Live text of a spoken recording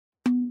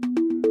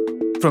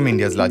From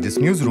India's largest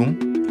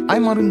newsroom,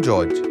 I'm Arun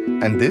George,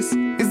 and this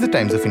is the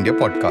Times of India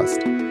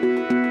podcast.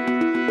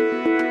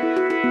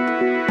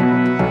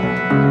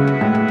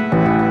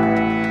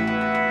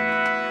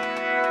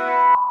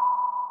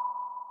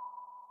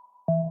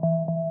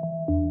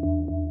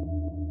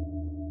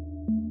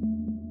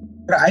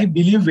 I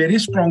believe very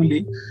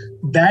strongly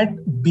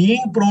that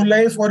being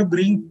pro-life or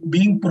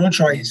being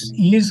pro-choice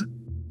is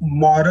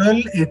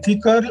moral,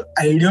 ethical,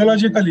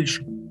 ideological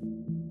issue.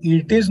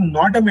 It is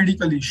not a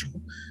medical issue.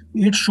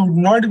 It should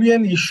not be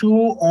an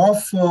issue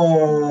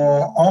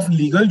of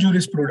legal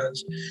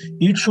jurisprudence.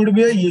 It should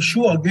be an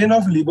issue again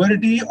of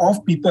liberty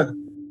of people.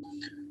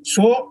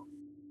 So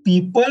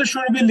people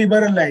should be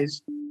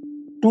liberalized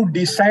to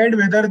decide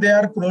whether they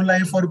are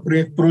pro-life or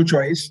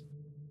pro-choice.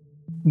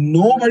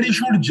 Nobody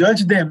should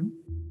judge them,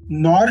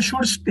 nor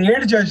should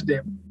state judge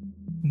them.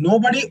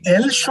 Nobody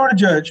else should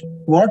judge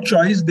what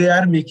choice they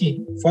are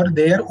making for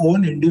their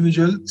own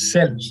individual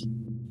selves.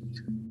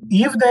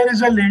 If there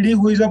is a lady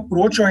who is a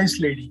pro-choice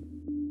lady,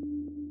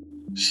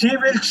 she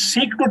will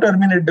seek to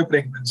terminate the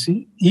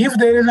pregnancy. If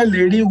there is a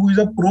lady who is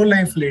a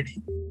pro-life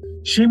lady,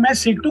 she may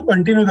seek to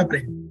continue the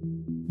pregnancy.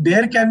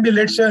 There can be,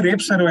 let's say, a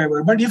rape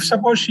survivor. But if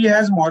suppose she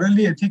has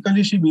morally,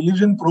 ethically, she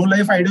believes in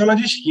pro-life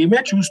ideology, she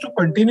may choose to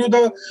continue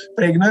the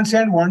pregnancy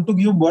and want to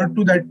give birth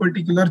to that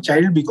particular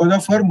child because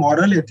of her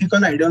moral,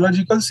 ethical,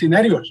 ideological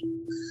scenarios.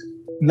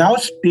 Now,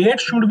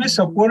 state should be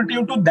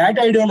supportive to that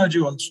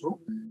ideology also.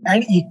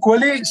 And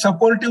equally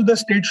supportive the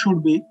state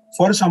should be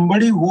for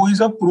somebody who is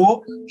a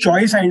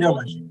pro-choice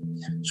ideology.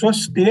 So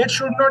state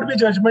should not be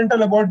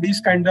judgmental about these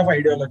kinds of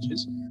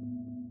ideologies.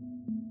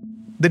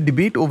 The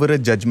debate over a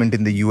judgment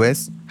in the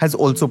US has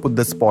also put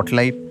the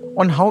spotlight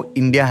on how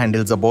India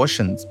handles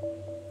abortions.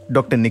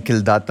 Dr.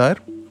 Nikhil Datar,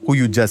 who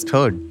you just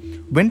heard,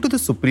 went to the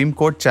Supreme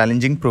Court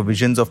challenging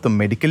provisions of the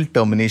Medical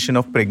Termination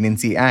of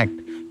Pregnancy Act,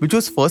 which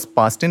was first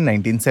passed in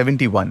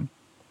 1971.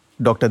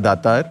 Dr.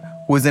 Datar,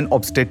 who is an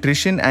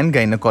obstetrician and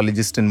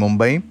gynecologist in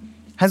Mumbai,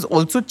 has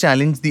also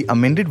challenged the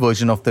amended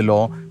version of the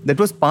law that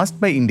was passed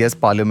by India's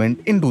parliament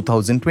in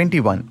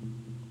 2021.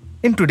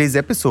 In today's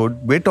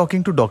episode, we're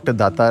talking to Dr.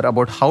 Datar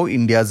about how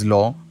India's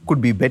law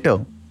could be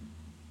better,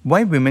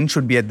 why women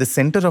should be at the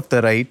center of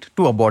the right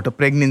to abort a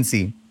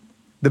pregnancy,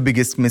 the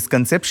biggest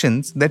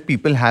misconceptions that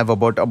people have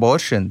about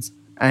abortions,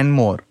 and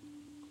more.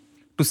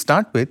 To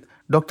start with,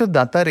 Dr.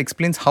 Datar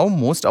explains how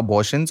most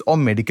abortions or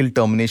medical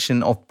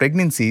termination of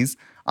pregnancies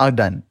are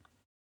done.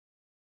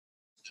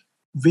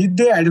 With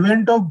the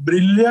advent of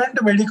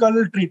brilliant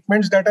medical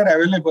treatments that are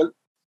available,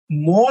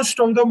 most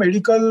of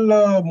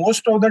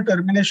the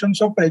terminations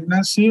of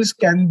pregnancies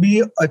can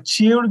be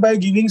achieved by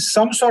giving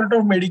some sort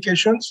of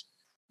medications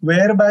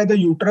whereby the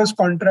uterus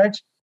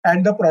contracts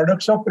and the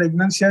products of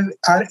pregnancy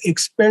are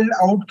expelled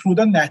out through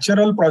the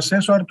natural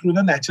process or through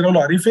the natural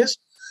orifice.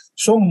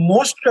 So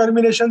most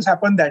terminations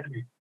happen that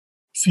way.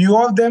 Few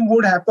of them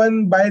would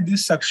happen by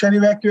this suction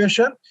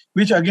evacuation,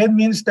 which again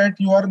means that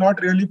you are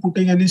not really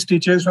putting any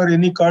stitches or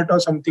any cut or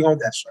something of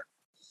that sort.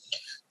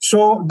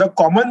 So the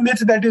common myth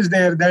that is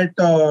there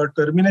that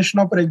termination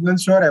of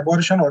pregnancy or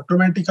abortion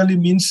automatically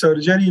means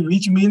surgery,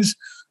 which means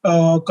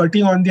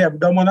cutting on the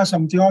abdomen or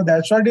something of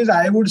that sort is,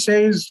 I would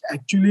say, is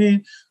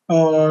actually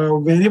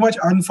very much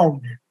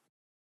unfounded.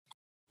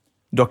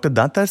 Dr.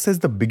 Datar says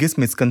the biggest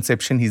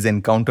misconception he's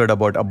encountered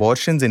about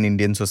abortions in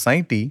Indian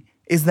society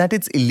is that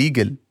it's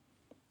illegal.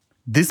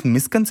 This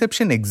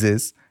misconception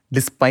exists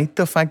despite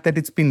the fact that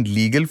it's been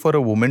legal for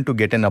a woman to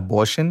get an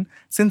abortion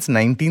since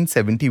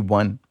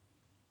 1971.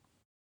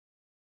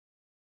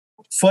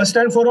 First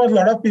and foremost, a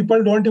lot of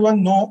people don't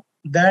even know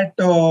that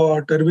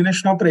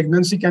termination of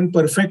pregnancy can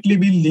perfectly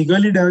be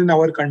legally done in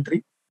our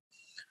country.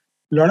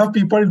 A lot of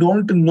people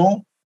don't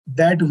know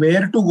that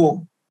where to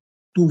go,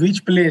 to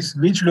which place,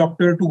 which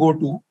doctor to go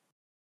to,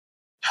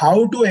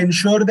 how to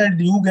ensure that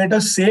you get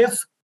a safe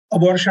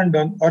abortion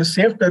done or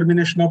safe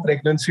termination of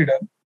pregnancy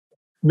done.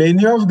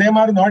 Many of them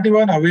are not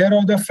even aware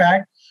of the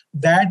fact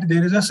that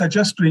there is such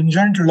a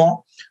stringent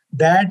law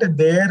that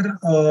their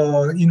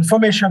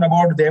information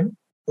about them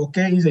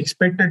is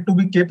expected to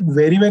be kept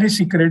very, very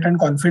secret and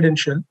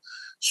confidential.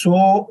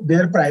 So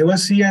their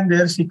privacy and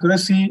their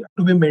secrecy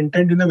to be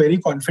maintained in a very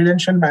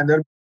confidential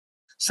manner.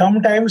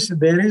 Sometimes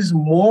there is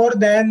more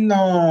than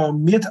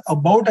myth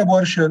about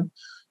abortion.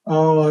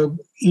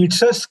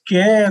 It's a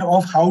scare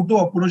of how to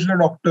approach the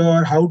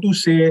doctor, how to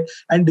say,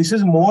 and this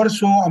is more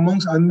so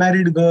amongst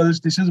unmarried girls.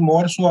 This is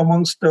more so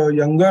amongst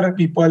younger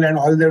people and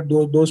all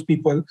those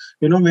people,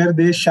 where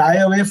they shy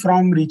away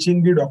from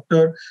reaching the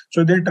doctor.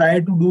 So they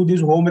try to do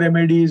these home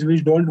remedies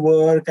which don't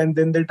work, and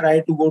then they try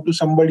to go to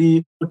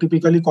somebody who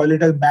typically call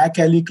it as back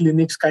alley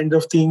clinics kind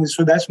of things.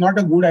 So that's not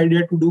a good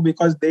idea to do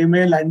because they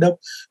may end up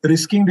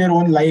risking their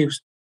own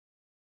lives.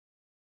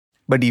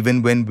 But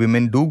even when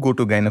women do go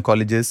to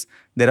gynecologists,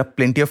 there are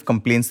plenty of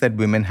complaints that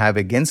women have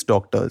against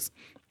doctors,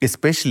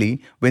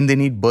 especially when they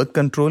need birth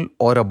control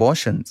or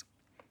abortions.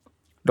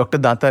 Dr.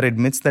 Datar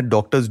admits that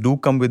doctors do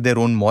come with their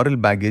own moral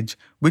baggage,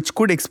 which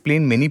could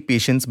explain many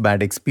patients'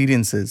 bad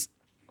experiences.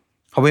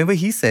 However,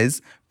 he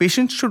says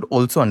patients should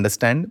also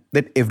understand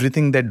that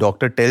everything their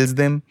doctor tells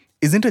them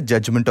isn't a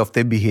judgment of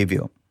their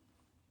behavior.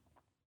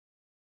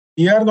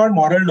 We are not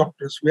moral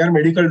doctors, we are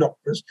medical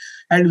doctors,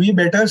 and we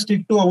better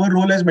stick to our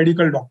role as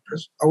medical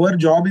doctors. Our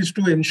job is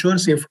to ensure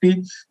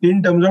safety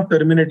in terms of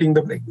terminating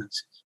the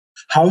pregnancy.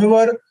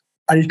 However,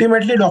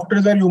 ultimately,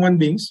 doctors are human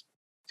beings,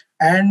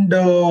 and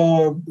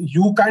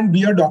you can't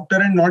be a doctor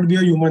and not be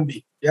a human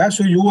being. Yeah,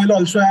 so you will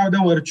also have the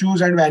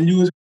virtues and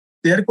values.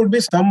 There could be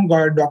some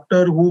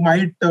doctor who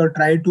might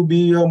try to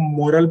be a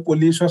moral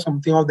police or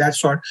something of that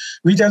sort,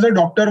 which as a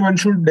doctor one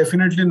should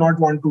definitely not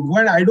want to do.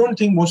 And I don't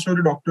think most of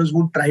the doctors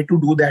would try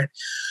to do that.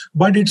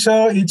 But it's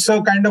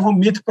a kind of a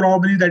myth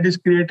probably that is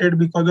created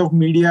because of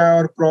media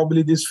or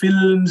probably these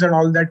films and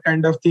all that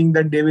kind of thing,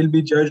 that they will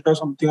be judged or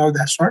something of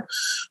that sort.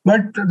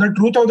 But the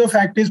truth of the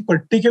fact is,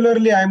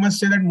 particularly I must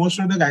say that most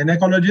of the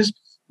gynecologists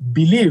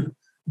believe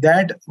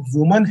that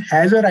woman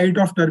has a right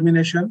of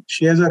termination.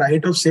 She has a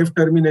right of safe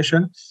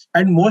termination.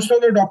 And most of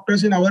the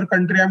doctors in our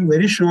country, I'm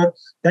very sure,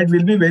 that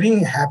will be very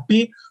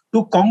happy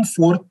to come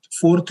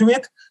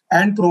forthwith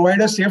and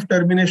provide a safe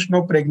termination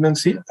of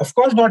pregnancy. Of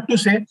course, not to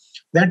say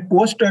that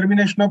post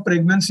termination of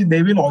pregnancy,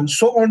 they will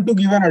also want to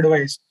give an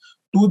advice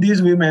to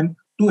these women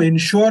to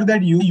ensure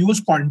that you use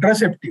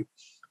contraceptive.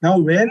 Now,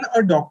 when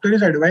a doctor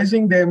is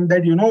advising them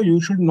that,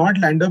 you should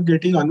not end up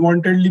getting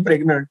unwantedly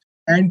pregnant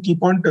and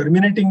keep on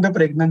terminating the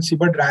pregnancy,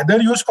 but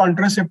rather use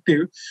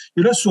contraceptive,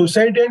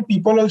 society and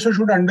people also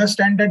should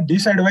understand that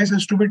this advice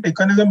has to be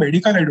taken as a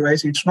medical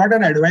advice. It's not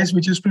an advice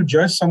which is to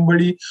judge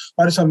somebody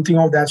or something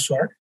of that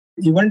sort.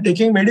 Even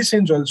taking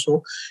medicines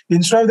also,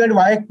 instead of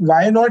that,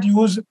 why not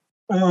use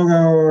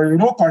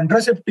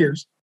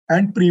contraceptives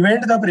and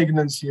prevent the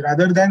pregnancy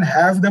rather than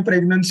have the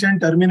pregnancy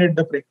and terminate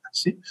the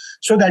pregnancy?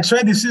 So that's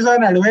why this is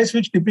an advice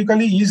which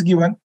typically is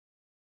given.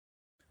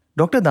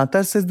 Dr.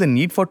 Datar says the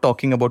need for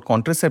talking about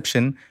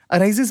contraception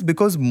arises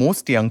because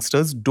most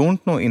youngsters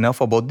don't know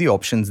enough about the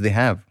options they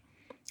have.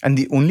 And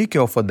the only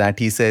cure for that,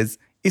 he says,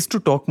 is to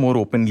talk more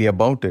openly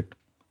about it.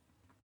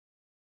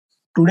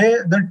 Today,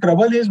 the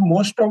trouble is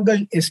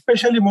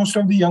especially most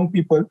of the young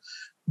people,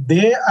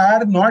 they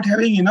are not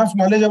having enough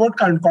knowledge about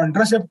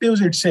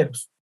contraceptives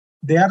itself.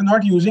 They are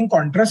not using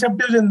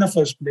contraceptives in the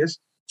first place.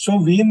 So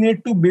we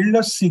need to build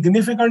a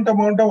significant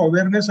amount of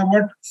awareness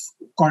about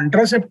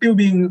contraceptive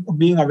being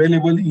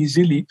available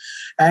easily,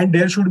 and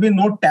there should be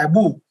no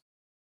taboo.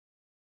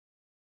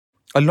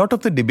 A lot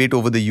of the debate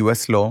over the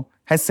US law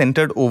has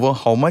centered over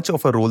how much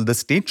of a role the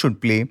state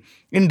should play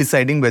in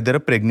deciding whether a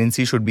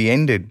pregnancy should be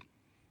ended.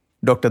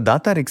 Dr.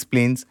 Datar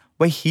explains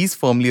why he's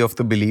firmly of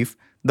the belief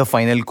the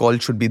final call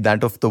should be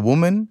that of the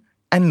woman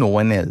and no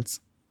one else.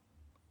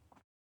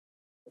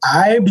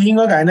 I, being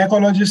a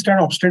gynecologist and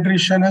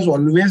obstetrician, has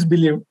always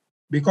believed,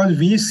 because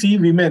we see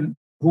women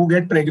who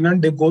get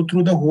pregnant, they go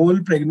through the whole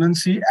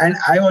pregnancy. And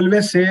I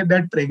always say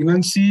that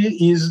pregnancy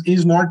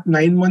is not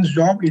 9 months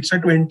job, it's a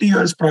 20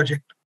 years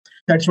project.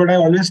 That's what I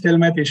always tell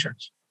my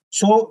patients.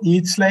 So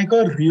it's like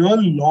a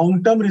real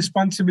long-term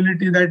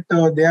responsibility that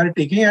they are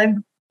taking.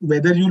 And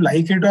whether you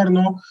like it or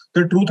no,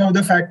 the truth of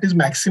the fact is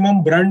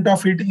maximum brunt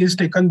of it is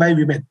taken by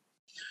women.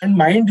 And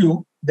mind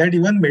you, that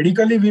even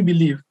medically we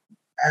believe,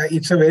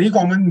 it's a very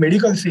common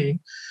medical saying,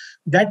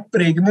 that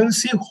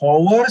pregnancy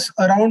hovers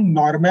around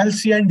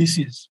normalcy and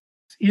disease.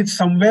 It's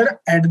somewhere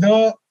at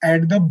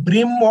the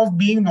brim of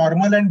being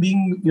normal and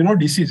being,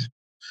 disease.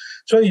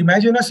 So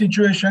imagine a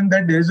situation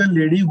that there is a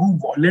lady who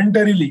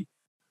voluntarily,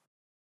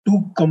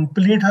 to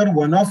complete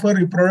one of her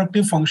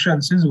reproductive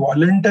functions, is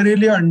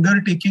voluntarily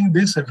undertaking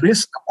this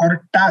risk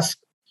or task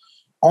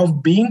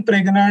of being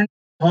pregnant.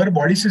 Her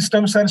body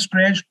systems are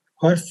stretched,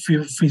 her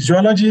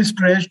physiology is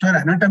stretched, her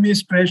anatomy is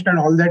stretched, and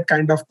all that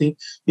kind of thing.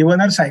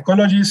 Even her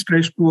psychology is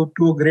stretched to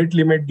a great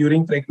limit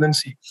during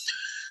pregnancy.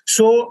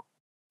 So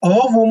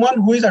a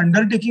woman who is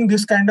undertaking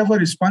this kind of a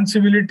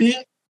responsibility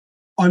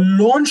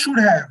alone should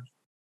have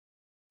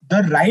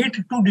the right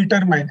to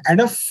determine, and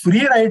a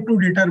free right to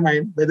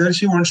determine, whether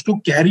she wants to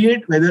carry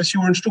it, whether she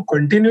wants to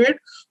continue it,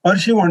 or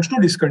she wants to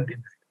discontinue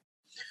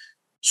it.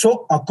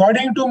 So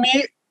according to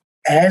me,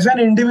 as an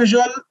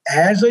individual,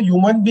 as a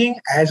human being,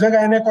 as a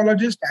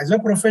gynecologist, as a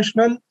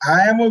professional,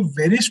 I am a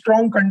very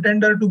strong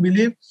contender to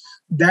believe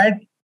that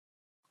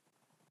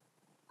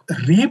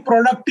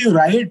reproductive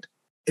right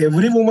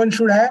every woman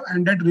should have,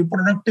 and that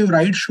reproductive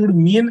right should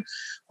mean,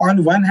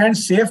 on one hand,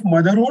 safe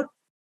motherhood,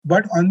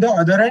 but on the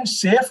other hand,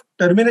 safe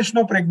termination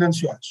of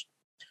pregnancy also.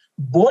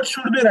 Both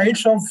should be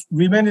rights of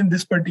women in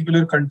this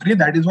particular country.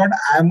 That is what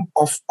I am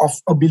of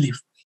a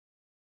belief.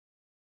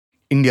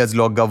 India's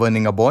law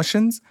governing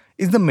abortions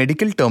is the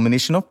Medical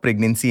Termination of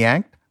Pregnancy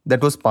Act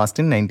that was passed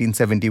in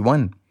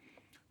 1971.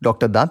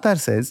 Dr. Datar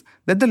says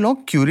that the law,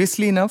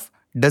 curiously enough,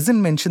 doesn't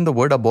mention the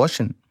word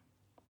abortion.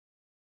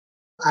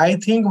 I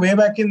think way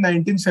back in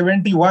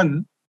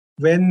 1971,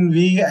 when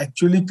we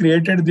actually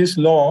created this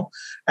law,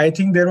 I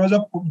think there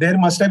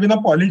must have been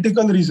a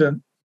political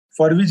reason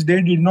for which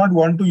they did not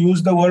want to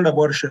use the word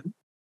abortion.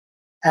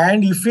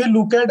 And if we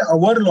look at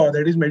our law,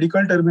 that is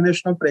Medical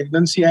Termination of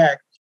Pregnancy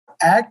Act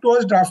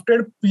was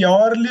drafted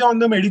purely on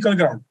the medical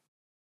ground.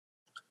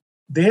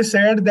 They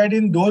said that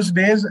in those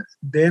days,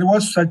 there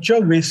was such a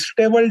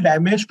wasteful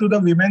damage to the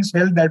women's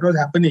health that was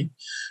happening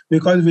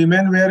because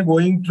women were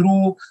going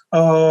through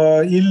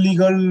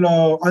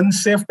illegal,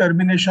 unsafe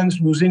terminations,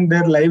 losing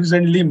their lives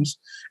and limbs.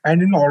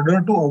 And in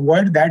order to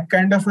avoid that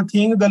kind of a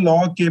thing, the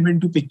law came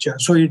into picture.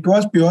 So it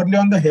was purely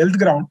on the health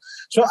ground.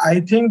 So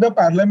I think the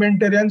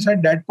parliamentarians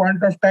at that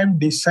point of time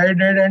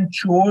decided and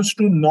chose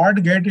to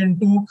not get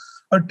into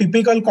a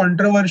typical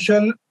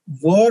controversial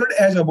word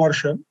as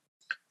abortion.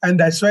 And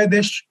that's why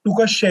they took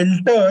a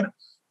shelter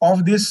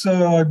of this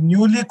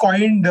newly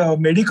coined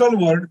medical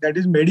word, that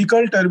is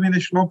medical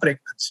termination of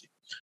pregnancy.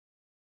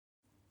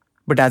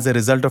 But as a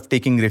result of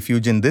taking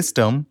refuge in this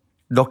term,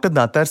 Dr.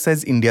 Datar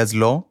says India's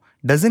law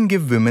doesn't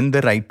give women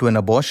the right to an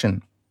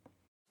abortion.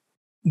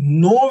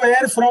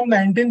 Nowhere from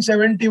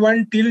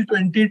 1971 till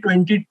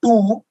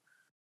 2022,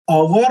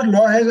 our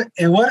law has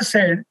ever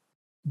said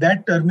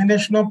that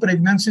termination of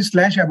pregnancy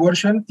 /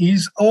 abortion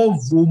is a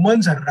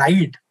woman's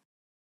right.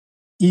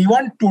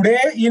 Even today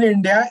in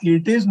India,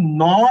 it is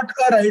not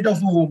a right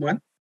of a woman.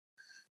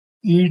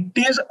 It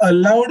is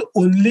allowed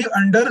only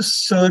under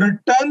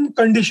certain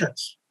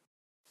conditions,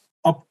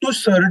 up to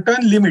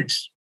certain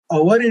limits.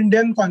 Our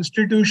Indian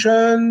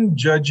constitution,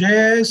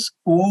 judges,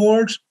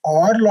 courts,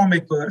 or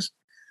lawmakers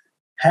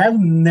have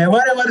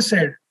never ever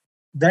said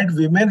that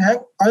women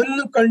have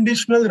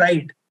unconditional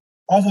right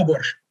of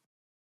abortion.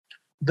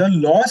 The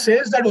law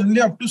says that only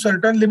up to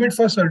certain limit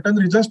for certain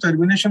reasons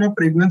termination of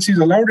pregnancy is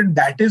allowed, and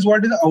that is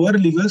what is our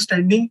legal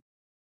standing.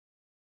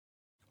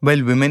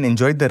 While women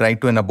enjoyed the right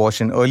to an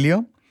abortion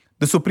earlier,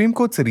 the Supreme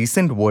Court's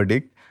recent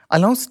verdict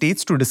allows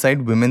states to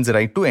decide women's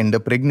right to end a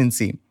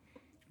pregnancy.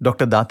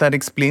 Dr. Datar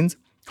explains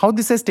how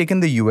this has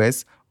taken the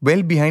US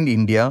well behind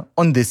India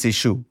on this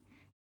issue.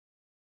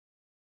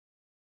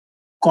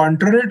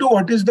 Contrary to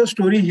what is the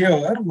story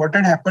here, what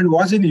had happened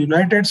was in the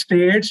United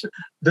States,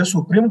 the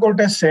Supreme Court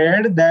has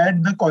said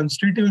that the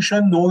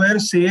Constitution nowhere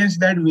says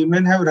that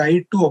women have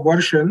right to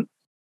abortion.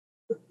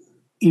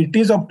 It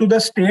is up to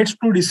the states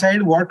to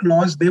decide what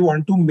laws they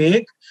want to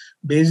make.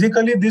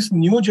 Basically, this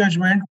new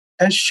judgment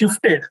has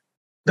shifted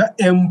the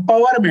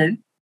empowerment,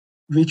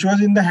 which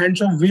was in the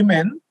hands of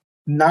women,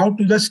 now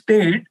to the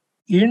state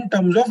in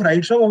terms of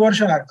rights of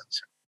abortion are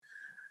concerned.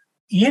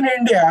 In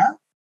India,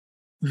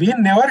 we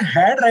never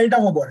had right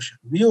of abortion.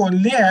 We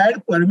only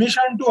had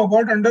permission to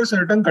abort under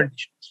certain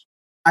conditions.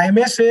 I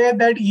may say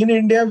that in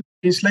India,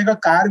 it's like a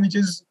car which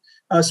is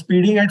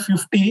speeding at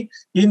 50.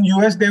 In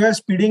US, they were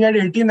speeding at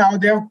 80. Now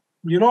they have,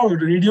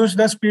 reduced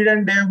the speed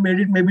and they have made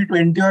it maybe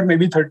 20 or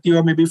maybe 30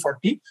 or maybe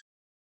 40.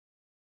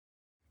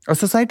 A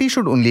society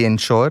should only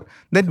ensure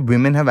that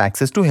women have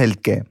access to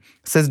healthcare,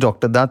 says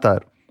Dr.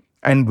 Datar,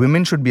 and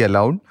women should be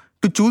allowed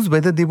to choose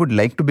whether they would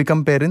like to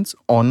become parents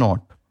or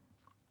not.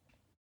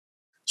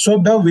 So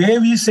the way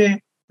we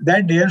say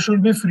that there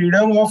should be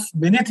freedom of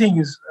many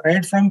things,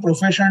 right, from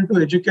profession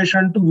to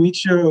education to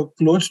which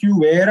clothes you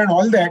wear and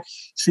all that,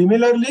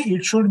 similarly,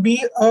 it should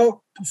be a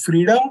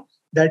freedom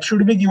that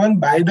should be given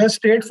by the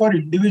state for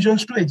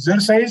individuals to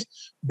exercise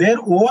their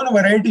own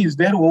varieties,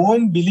 their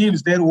own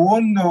beliefs, their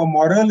own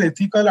moral,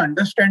 ethical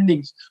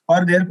understandings,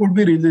 or there could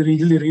be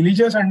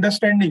religious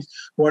understandings.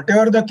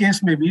 Whatever the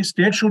case may be,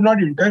 state should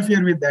not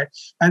interfere with that.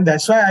 And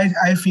that's why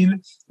I feel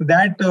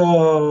that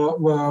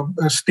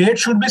state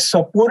should be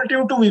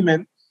supportive to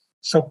women,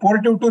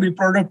 supportive to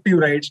reproductive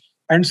rights.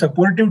 And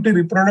supportive to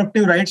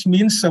reproductive rights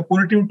means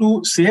supportive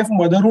to safe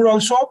motherhood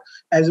also,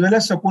 as well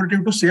as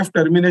supportive to safe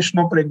termination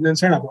of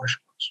pregnancy and abortion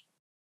also.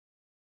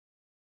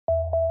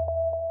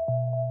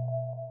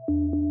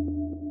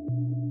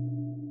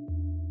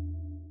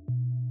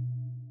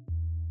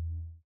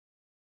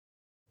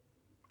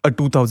 A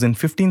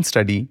 2015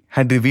 study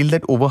had revealed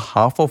that over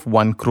half of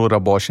 1 crore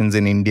abortions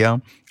in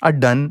India are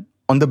done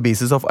on the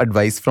basis of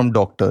advice from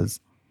doctors.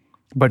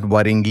 But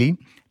worryingly,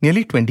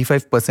 nearly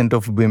 25%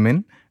 of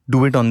women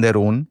do it on their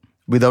own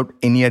without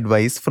any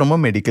advice from a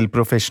medical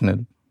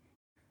professional.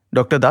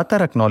 Dr.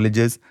 Datar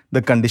acknowledges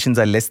the conditions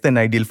are less than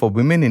ideal for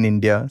women in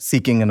India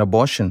seeking an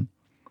abortion,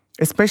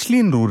 especially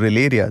in rural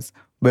areas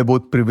where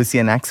both privacy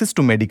and access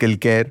to medical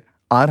care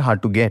are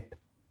hard to get.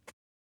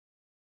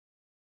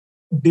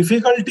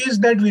 Difficulties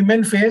that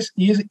women face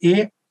is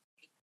a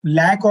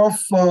lack of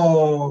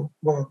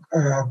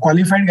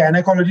qualified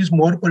gynecologists,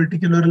 more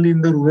particularly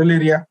in the rural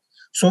area.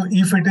 So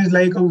if it is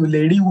like a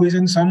lady who is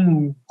in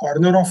some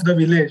corner of the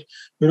village,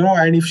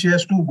 and if she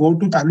has to go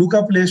to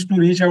taluka place to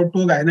reach out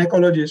to a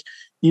gynecologist,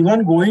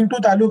 even going to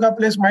taluka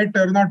place might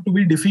turn out to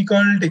be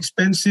difficult,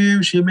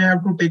 expensive. She may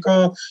have to take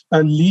a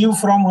leave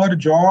from her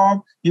job.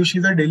 If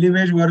she's a daily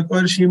wage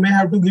worker, she may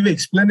have to give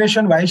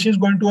explanation why she's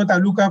going to a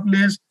taluka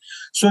place.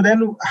 So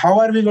then how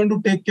are we going to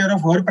take care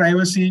of her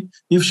privacy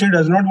if she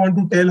does not want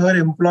to tell her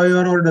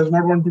employer or does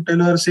not want to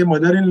tell her, say,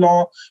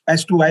 mother-in-law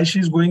as to why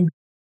she's going?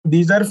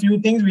 These are few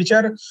things which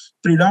are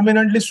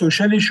predominantly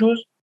social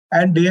issues,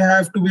 and they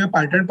have to be a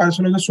part and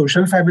parcel of the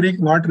social fabric,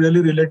 not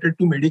really related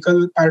to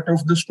medical part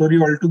of the story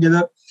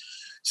altogether.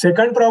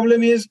 Second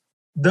problem is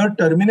the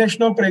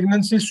termination of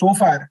pregnancy so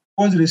far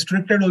was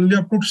restricted only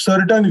up to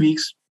certain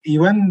weeks.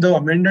 even the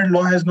amended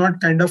law has not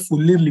kind of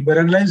fully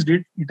liberalized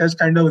it. It has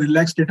kind of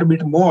relaxed it a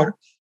bit more.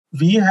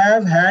 We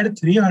have had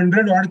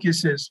 300 odd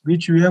cases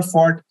which we have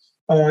fought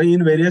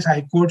in various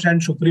high courts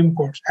and Supreme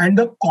Courts. And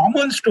the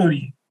common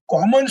story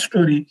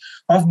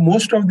of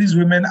most of these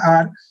women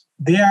are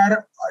they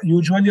are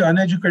usually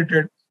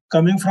uneducated,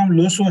 coming from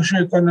low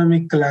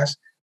socioeconomic class.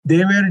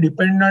 They were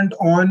dependent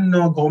on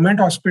government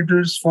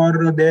hospitals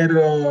for their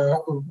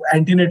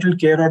antenatal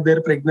care or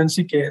their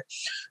pregnancy care.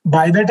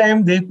 By the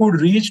time they could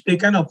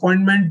take an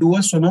appointment, do a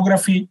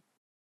sonography,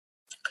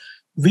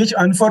 which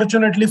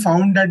unfortunately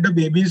found that the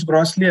baby is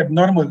grossly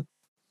abnormal,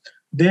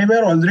 they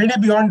were already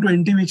beyond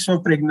 20 weeks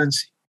of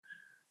pregnancy.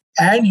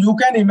 And you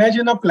can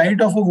imagine a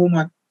plight of a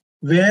woman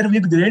where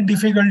with great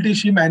difficulty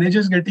she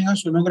manages getting a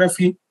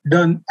sonography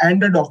done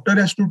and the doctor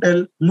has to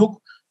tell,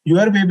 look,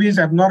 your baby is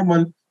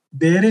abnormal.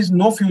 There is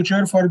no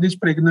future for this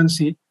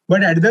pregnancy.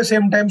 But at the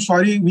same time,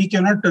 sorry, we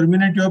cannot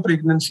terminate your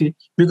pregnancy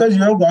because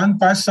you have gone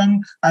past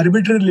some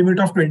arbitrary limit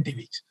of 20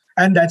 weeks.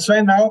 And that's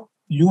why now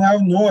you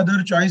have no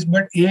other choice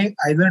but A,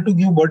 either to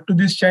give birth to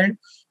this child,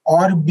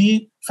 or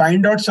B,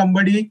 find out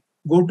somebody,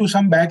 go to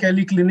some back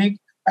alley clinic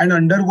and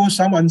undergo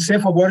some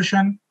unsafe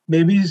abortion,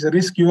 maybe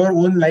risk your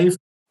own life,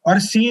 or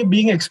C,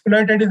 being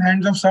exploited in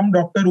hands of some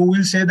doctor who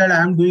will say that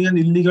I am doing an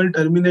illegal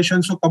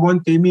termination, so come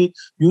on, pay me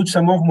huge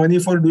sum of money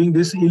for doing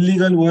this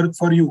illegal work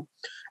for you.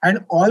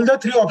 And all the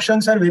three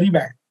options are very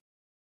bad.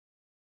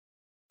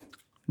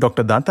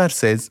 Dr. Datar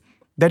says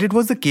that it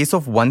was the case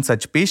of one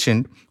such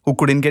patient who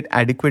couldn't get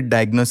adequate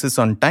diagnosis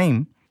on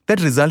time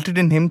that resulted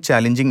in him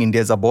challenging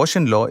India's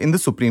abortion law in the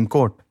Supreme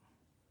Court.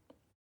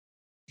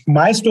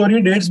 My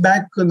story dates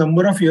back a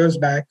number of years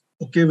back.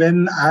 Okay,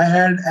 when I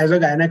had, as a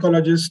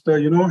gynecologist,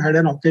 had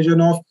an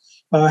occasion of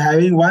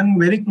having one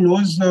very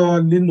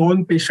closely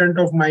known patient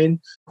of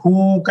mine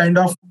who kind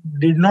of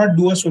did not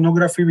do a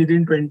sonography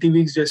within 20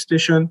 weeks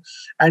gestation.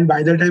 And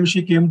by the time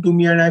she came to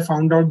me and I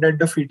found out that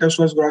the fetus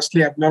was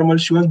grossly abnormal,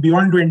 she was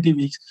beyond 20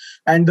 weeks.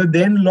 And the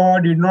then law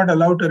did not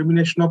allow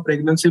termination of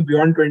pregnancy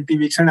beyond 20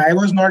 weeks. And I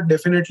was not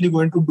definitely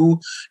going to do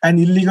an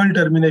illegal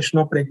termination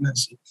of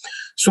pregnancy.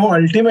 So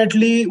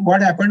ultimately,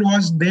 what happened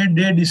was they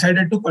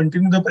decided to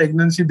continue the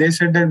pregnancy. They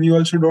said that we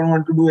also don't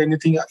want to do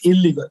anything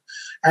illegal.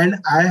 And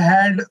I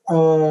had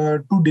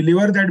to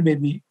deliver that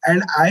baby.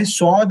 And I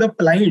saw the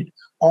plight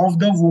of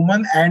the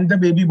woman and the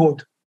baby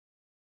both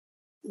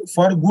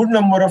for a good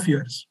number of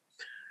years.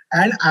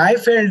 And I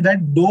felt that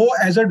though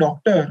as a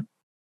doctor,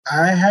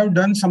 I have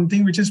done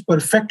something which is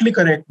perfectly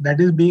correct,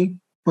 that is being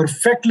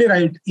perfectly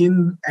right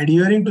in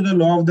adhering to the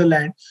law of the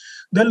land,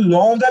 the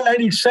law of the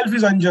land itself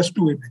is unjust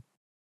to women.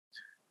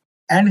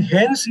 And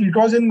hence, it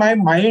was in my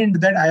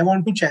mind that I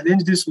want to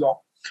challenge this law.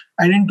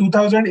 And in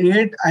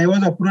 2008, I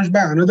was approached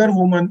by another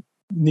woman,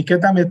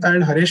 Nikita Mehta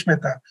and Haresh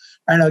Mehta.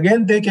 And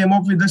again, they came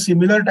up with a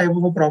similar type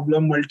of a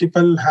problem,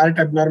 multiple heart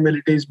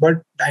abnormalities,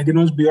 but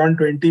diagnosed beyond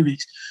 20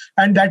 weeks.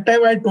 And that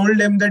time I told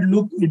them that,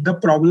 look, the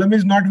problem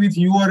is not with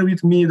you or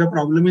with me. The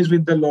problem is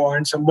with the law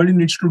and somebody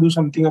needs to do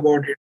something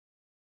about it.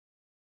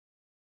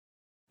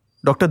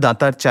 Dr.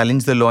 Datar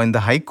challenged the law in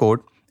the High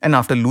Court and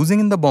after losing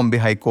in the Bombay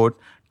High Court,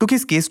 took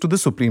his case to the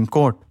Supreme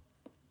Court.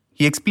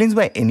 He explains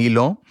why any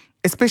law,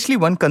 especially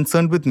one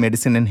concerned with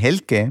medicine and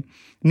healthcare,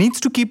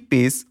 needs to keep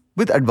pace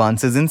with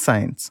advances in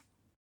science.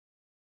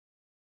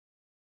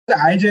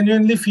 I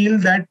genuinely feel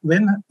that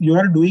when you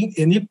are doing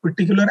any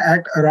particular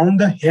act around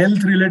the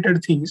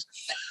health-related things,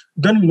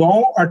 the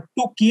law ought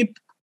to keep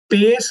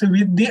pace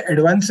with the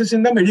advances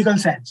in the medical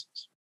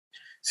sciences.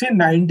 See,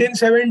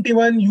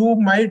 1971, you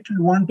might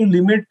want to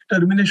limit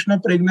termination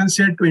of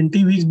pregnancy at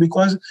 20 weeks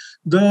because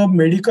the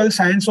medical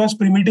science was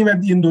primitive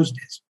in those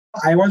days.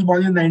 I was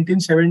born in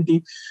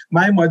 1970.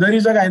 My mother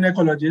is a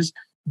gynecologist,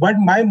 but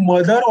my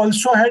mother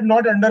also had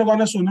not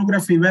undergone a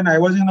sonography when I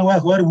was in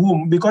her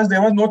womb because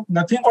there was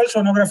nothing called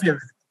sonography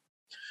available.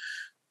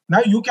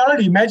 Now, you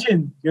cannot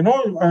imagine,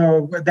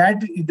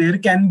 that there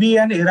can be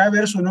an era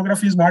where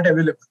sonography is not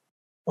available.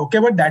 Okay,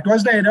 but that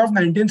was the era of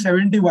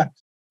 1971.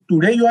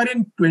 Today, you are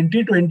in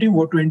 2020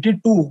 or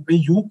 22.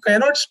 You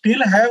cannot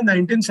still have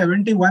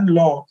 1971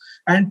 law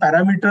and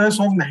parameters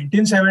of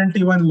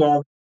 1971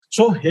 law.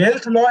 So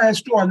health law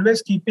has to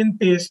always keep in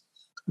pace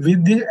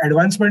with the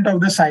advancement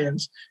of the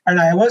science. And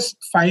I was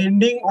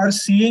finding or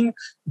seeing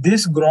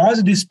this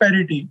gross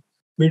disparity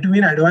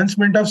between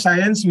advancement of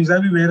science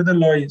vis-a-vis where the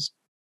law is.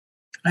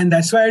 And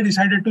that's why I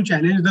decided to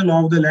challenge the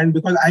law of the land,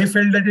 because I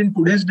felt that in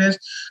today's days,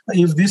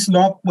 if this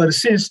law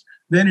persists,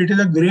 then it is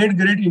a great,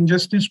 great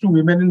injustice to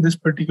women in this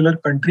particular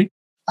country.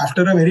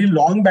 After a very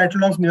long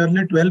battle of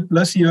nearly 12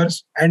 plus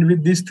years, and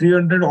with these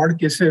 300 odd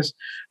cases,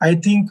 I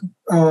think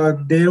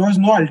there was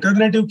no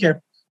alternative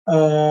kept,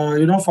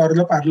 for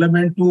the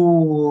parliament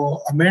to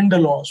amend the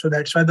law. So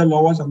that's why the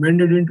law was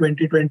amended in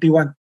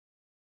 2021.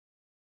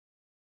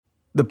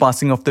 The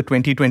passing of the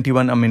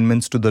 2021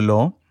 amendments to the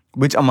law,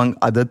 which among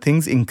other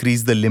things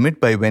increased the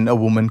limit by when a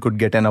woman could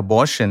get an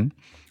abortion,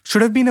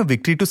 should have been a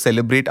victory to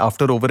celebrate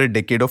after over a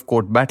decade of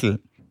court battle.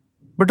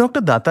 But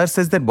Dr. Datar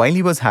says that while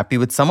he was happy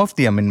with some of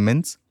the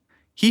amendments,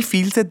 he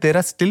feels that there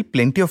are still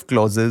plenty of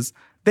clauses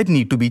that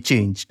need to be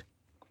changed.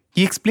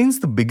 He explains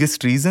the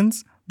biggest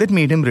reasons that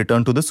made him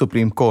return to the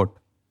Supreme Court.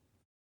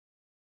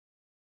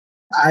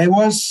 I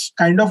was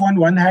kind of on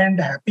one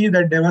hand happy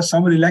that there was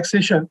some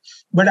relaxation,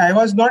 but I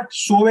was not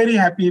so very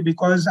happy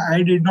because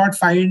I did not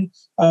find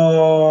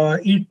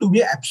it to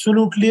be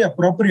absolutely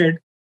appropriate.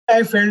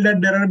 I felt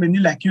that there are many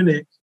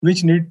lacunae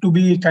which need to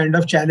be kind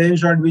of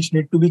challenged or which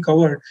need to be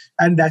covered.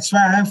 And that's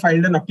why I have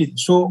filed an appeal.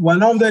 So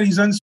one of the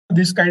reasons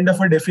this kind of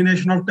a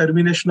definition of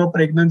termination of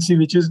pregnancy,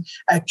 which is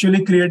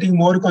actually creating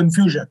more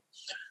confusion.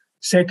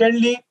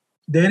 Secondly,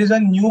 there is a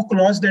new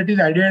clause that is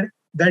added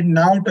that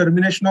now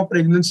termination of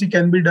pregnancy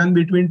can be done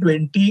between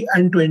 20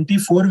 and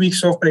 24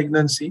 weeks of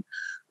pregnancy.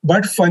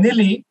 But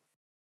funnily,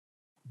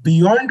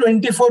 beyond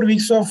 24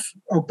 weeks of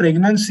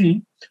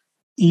pregnancy,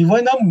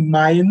 even a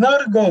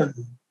minor girl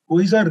who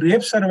is a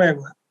rape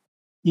survivor,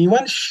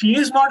 even she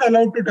is not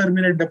allowed to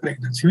terminate the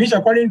pregnancy, which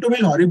according to me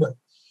is horrible.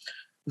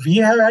 We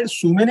have had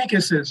so many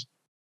cases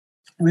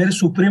where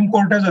Supreme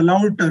Court has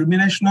allowed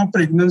termination of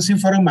pregnancy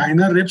for a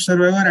minor rape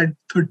survivor at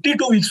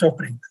 32 weeks of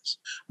pregnancy.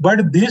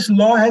 But this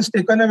law has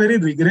taken a very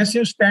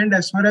regressive stand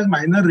as far as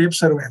minor rape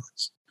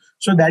survivors.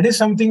 So that is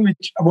something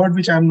about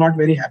which I am not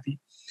very happy.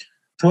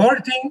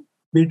 Third thing,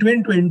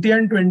 between 20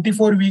 and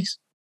 24 weeks,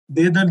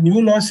 the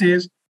new law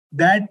says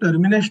that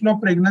termination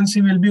of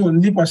pregnancy will be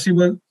only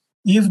possible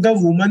if the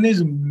woman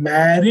is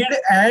married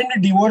and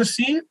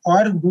divorcee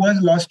or who has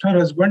lost her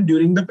husband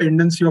during the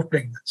pendency of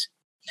pregnancy.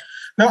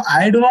 Now,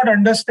 I do not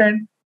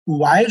understand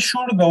why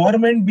should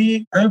government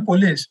be moral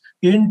police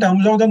in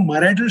terms of the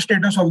marital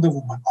status of the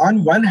woman.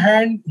 On one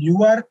hand,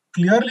 you are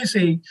clearly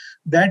saying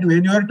that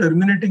when you are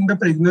terminating the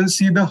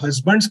pregnancy, the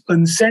husband's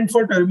consent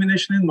for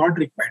termination is not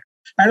required.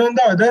 And on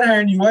the other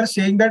hand, you are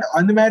saying that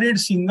unmarried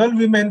single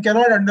women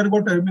cannot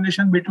undergo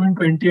termination between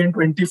 20 and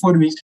 24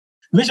 weeks,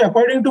 which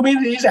according to me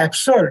is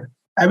absurd.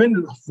 I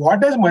mean,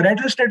 what has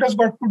marital status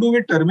got to do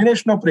with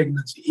termination of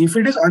pregnancy? If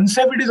it is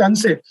unsafe, it is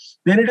unsafe.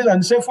 Then it is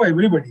unsafe for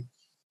everybody.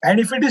 And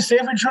if it is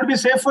safe, it should be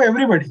safe for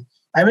everybody.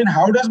 I mean,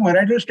 how does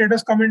marital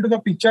status come into the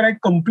picture? I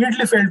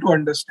completely fail to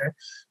understand.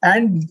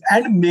 And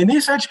many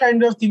such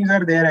kind of things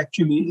are there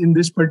actually in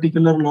this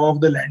particular law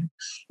of the land.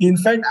 In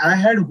fact, I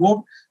had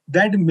hoped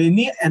that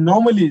many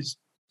anomalies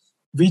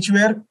which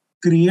were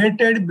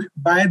created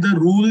by the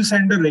rules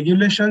and the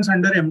regulations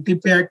under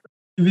MTP Act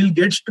will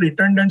get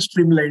straightened and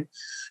streamlined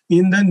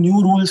in the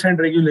new rules and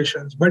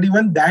regulations. But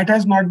even that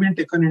has not been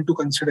taken into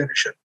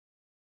consideration.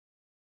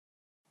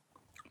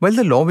 While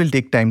the law will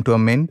take time to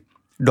amend,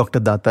 Dr.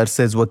 Datar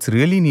says what's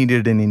really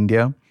needed in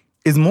India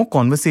is more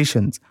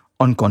conversations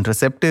on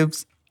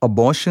contraceptives,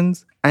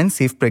 abortions, and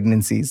safe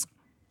pregnancies.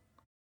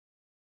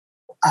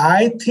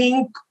 I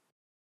think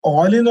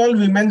all in all,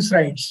 women's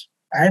rights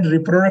and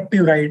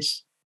reproductive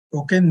rights,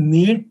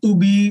 need to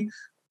be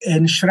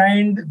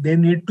enshrined. They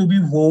need to be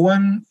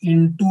woven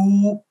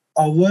into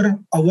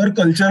our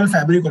cultural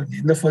fabric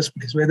in the first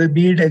place, whether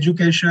be it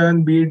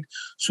education, be it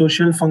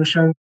social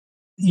function.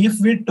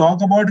 If we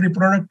talk about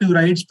reproductive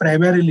rights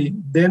primarily,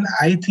 then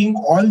I think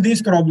all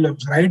these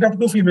problems, right up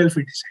to female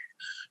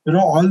feticide,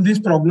 all these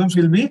problems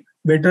will be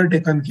better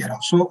taken care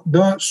of. So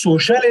the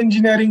social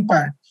engineering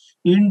part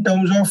in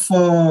terms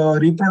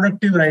of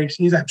reproductive rights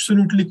is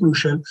absolutely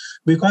crucial,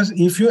 because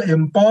if you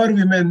empower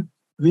women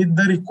with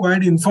the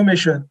required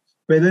information,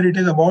 whether it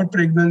is about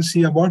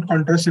pregnancy, about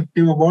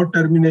contraceptive, about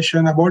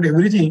termination, about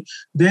everything,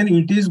 then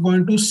it is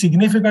going to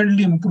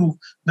significantly improve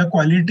the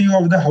quality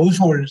of the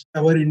households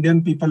our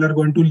Indian people are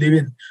going to live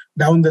in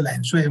down the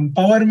line. So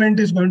empowerment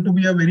is going to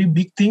be a very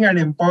big thing, and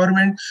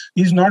empowerment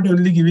is not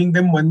only giving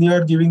them money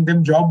or giving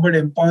them job, but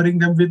empowering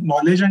them with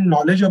knowledge, and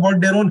knowledge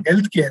about their own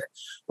healthcare.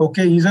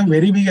 Is a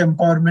very big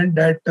empowerment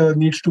that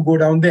needs to go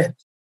down there.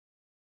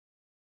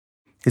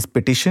 His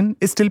petition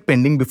is still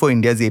pending before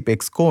India's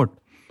apex court.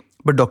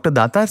 But Dr.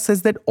 Datar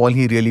says that all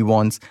he really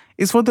wants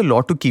is for the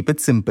law to keep it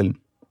simple.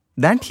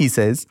 That, he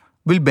says,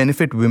 will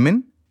benefit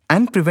women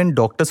and prevent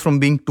doctors from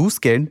being too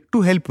scared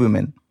to help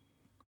women.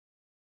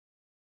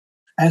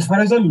 As far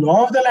as the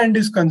law of the land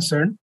is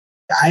concerned,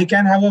 I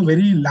can have a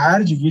very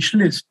large wish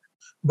list,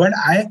 but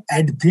I,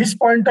 at this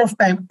point of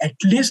time, at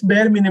least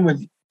bare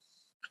minimally,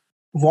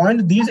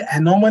 want these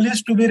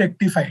anomalies to be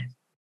rectified.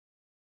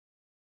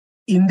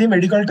 In the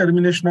Medical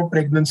Termination of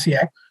Pregnancy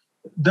Act,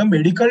 the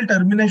Medical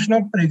Termination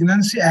of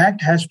Pregnancy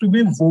Act has to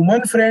be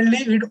woman-friendly.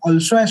 It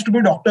also has to be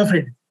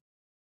doctor-friendly.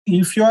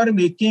 If you are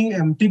making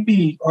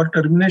MTP or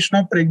termination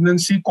of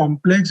pregnancy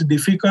complex,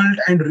 difficult,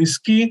 and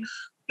risky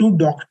to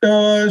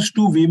doctors,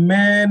 to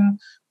women,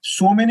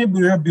 so many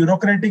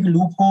bureaucratic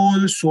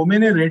loopholes, so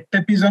many red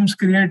tapeisms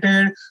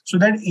created so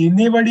that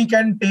anybody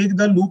can take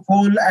the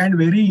loophole and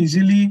very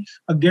easily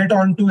get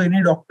onto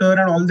any doctor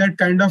and all that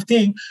kind of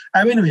thing.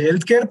 I mean,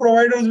 healthcare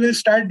providers will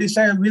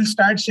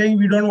start saying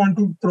we don't want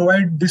to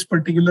provide this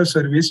particular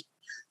service.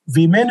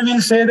 Women will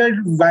say that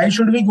why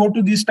should we go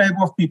to this type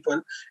of people?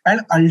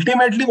 And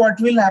ultimately what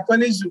will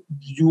happen is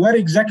you are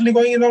exactly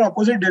going in an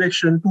opposite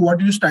direction to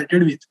what you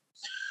started with.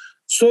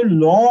 So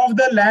law of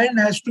the land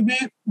has to be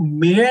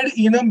made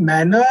in a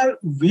manner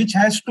which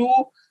has to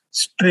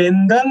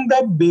strengthen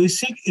the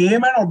basic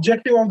aim and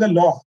objective of the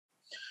law.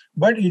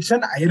 But it's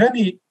an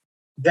irony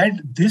that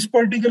this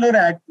particular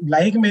act,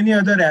 like many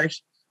other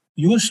acts,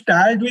 you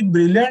start with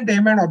brilliant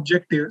aim and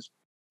objectives.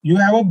 You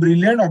have a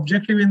brilliant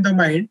objective in the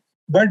mind,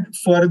 but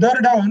further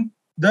down,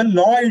 the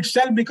law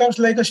itself becomes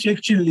like a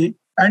shake chilli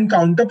and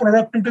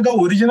counterproductive to the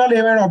original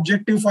aim and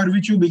objective for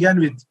which you began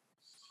with.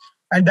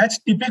 And that's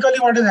typically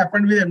what has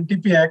happened with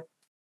MTP Act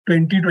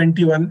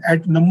 2021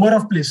 at number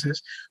of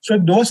places. So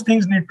those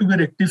things need to be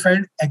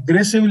rectified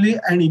aggressively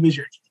and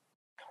immediately.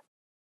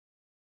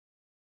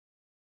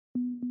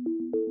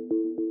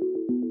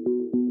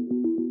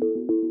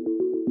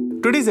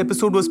 Today's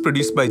episode was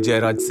produced by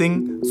Jairaj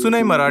Singh,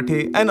 Sunay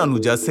Marathe and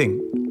Anuja Singh.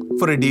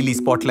 For a daily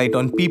spotlight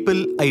on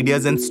people,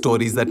 ideas and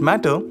stories that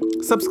matter,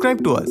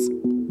 subscribe to us.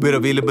 We're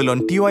available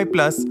on TOI+,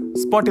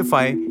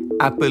 Spotify,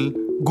 Apple,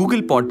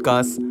 Google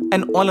Podcasts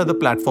and all other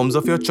platforms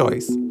of your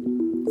choice.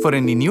 For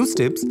any news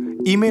tips,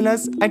 email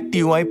us at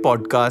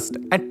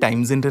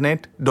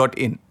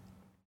toipodcast@timesinternet.in.